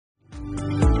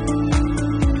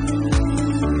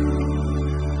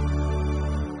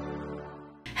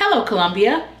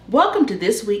Columbia. Welcome to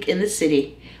This Week in the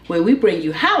City, where we bring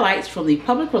you highlights from the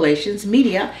Public Relations,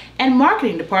 Media, and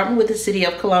Marketing Department with the City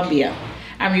of Columbia.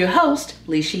 I'm your host,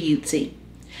 Leisha Utsi.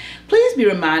 Please be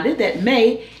reminded that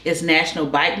May is National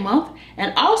Bike Month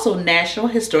and also National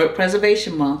Historic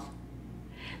Preservation Month.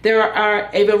 There are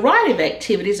a variety of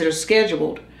activities that are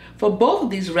scheduled for both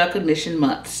of these recognition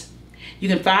months. You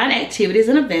can find activities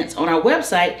and events on our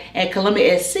website at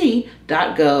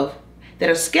columbiasc.gov that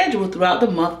are scheduled throughout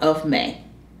the month of May.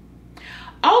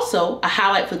 Also, a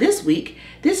highlight for this week,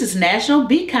 this is National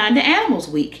Be Kind to Animals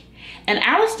Week, and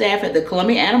our staff at the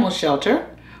Columbia Animal Shelter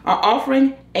are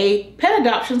offering a pet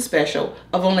adoption special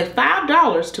of only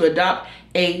 $5 to adopt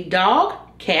a dog,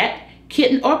 cat,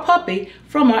 kitten, or puppy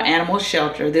from our animal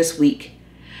shelter this week.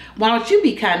 Why don't you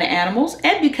be kind to animals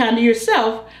and be kind to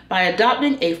yourself by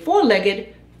adopting a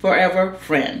four-legged forever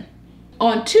friend?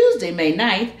 On Tuesday, May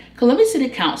 9th, Columbia City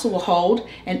Council will hold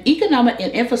an Economic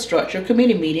and Infrastructure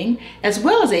Committee meeting as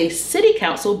well as a City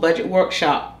Council budget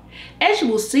workshop. As you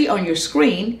will see on your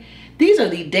screen, these are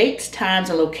the dates, times,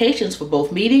 and locations for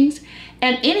both meetings,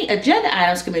 and any agenda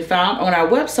items can be found on our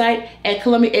website at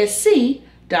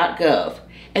columbiasc.gov.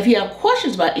 If you have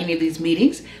questions about any of these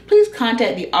meetings, please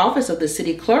contact the Office of the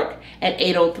City Clerk at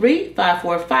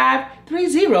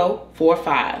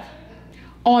 803-545-3045.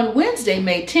 On Wednesday,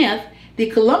 May 10th, the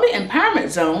Columbia Empowerment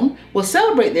Zone will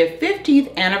celebrate their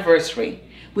 15th anniversary.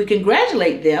 We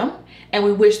congratulate them and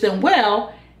we wish them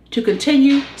well to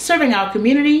continue serving our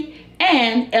community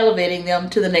and elevating them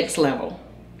to the next level.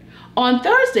 On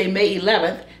Thursday, May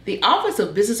 11th, the Office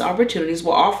of Business Opportunities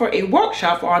will offer a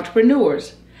workshop for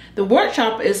entrepreneurs. The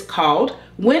workshop is called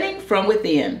Winning from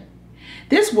Within.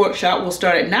 This workshop will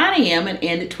start at 9 a.m. and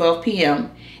end at 12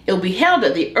 p.m. It will be held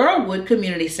at the Earlwood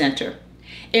Community Center.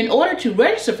 In order to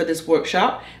register for this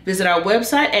workshop, visit our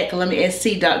website at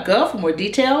columbiasc.gov for more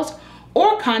details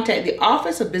or contact the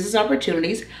Office of Business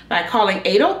Opportunities by calling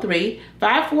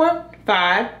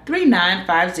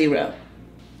 803-545-3950.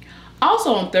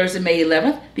 Also on Thursday, May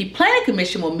 11th, the Planning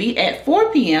Commission will meet at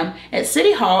 4 p.m. at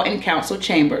City Hall and Council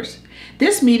Chambers.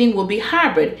 This meeting will be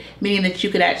hybrid, meaning that you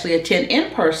could actually attend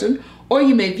in person or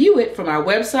you may view it from our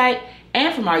website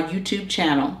and from our YouTube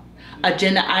channel.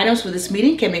 Agenda items for this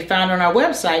meeting can be found on our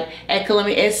website at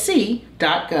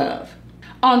columbiasc.gov.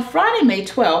 On Friday, May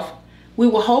 12th, we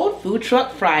will hold Food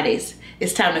Truck Fridays.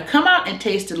 It's time to come out and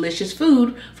taste delicious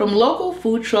food from local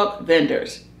food truck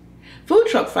vendors. Food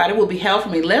Truck Friday will be held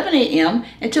from 11 a.m.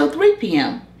 until 3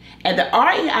 p.m. at the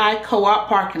REI Co-op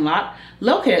parking lot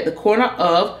located at the corner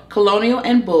of Colonial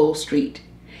and Bull Street.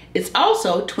 It's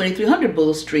also 2300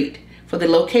 Bull Street for the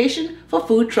location for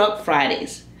Food Truck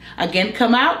Fridays. Again,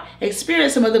 come out,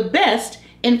 experience some of the best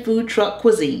in food truck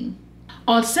cuisine.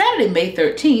 On Saturday, May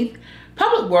 13th,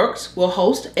 Public Works will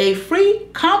host a free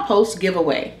compost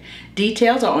giveaway.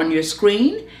 Details are on your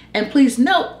screen, and please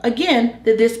note again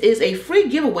that this is a free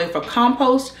giveaway for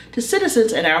compost to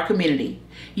citizens in our community.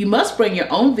 You must bring your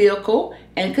own vehicle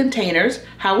and containers.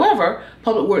 However,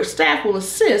 Public Works staff will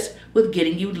assist with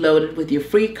getting you loaded with your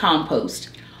free compost.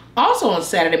 Also on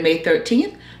Saturday, May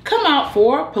 13th, come out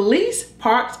for Police,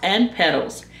 Parks, and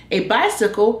Pedals, a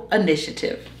bicycle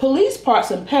initiative. Police,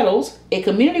 Parks, and Pedals, a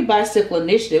community bicycle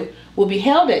initiative, will be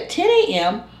held at 10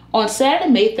 a.m. on Saturday,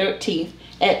 May 13th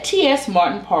at T.S.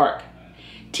 Martin Park.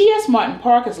 T.S. Martin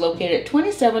Park is located at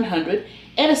 2700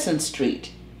 Edison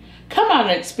Street. Come out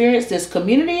and experience this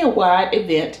community-wide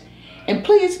event, and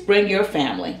please bring your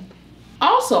family.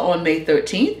 Also on May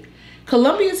 13th,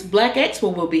 Columbia's Black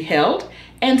Expo will be held,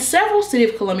 and several City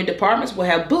of Columbia departments will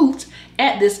have booths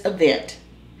at this event.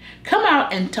 Come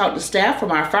out and talk to staff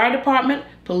from our fire department,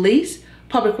 police,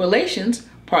 public relations,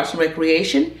 parks and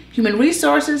recreation, human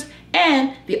resources,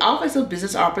 and the Office of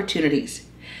Business Opportunities.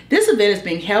 This event is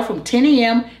being held from 10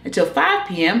 a.m. until 5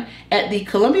 p.m. at the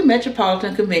Columbia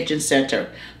Metropolitan Convention Center,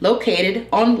 located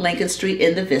on Lincoln Street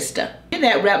in the Vista. And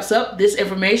that wraps up this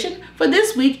information for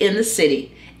This Week in the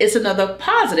City. It's another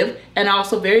positive and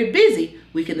also very busy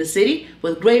week in the city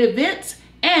with great events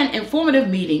and informative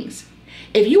meetings.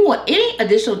 If you want any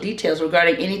additional details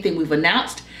regarding anything we've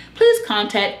announced, please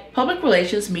contact Public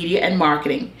Relations, Media, and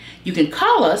Marketing. You can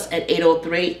call us at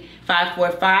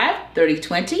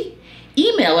 803-545-3020,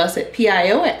 email us at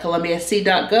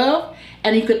pio@columbiasc.gov,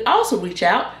 and you can also reach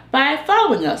out by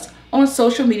following us on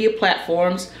social media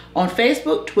platforms on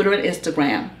Facebook, Twitter, and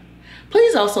Instagram.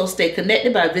 Please also stay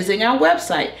connected by visiting our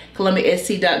website,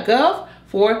 columbiasc.gov,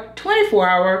 for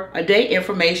 24-hour-a-day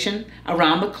information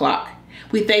around the clock.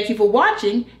 We thank you for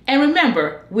watching, and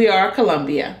remember, we are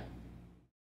Columbia.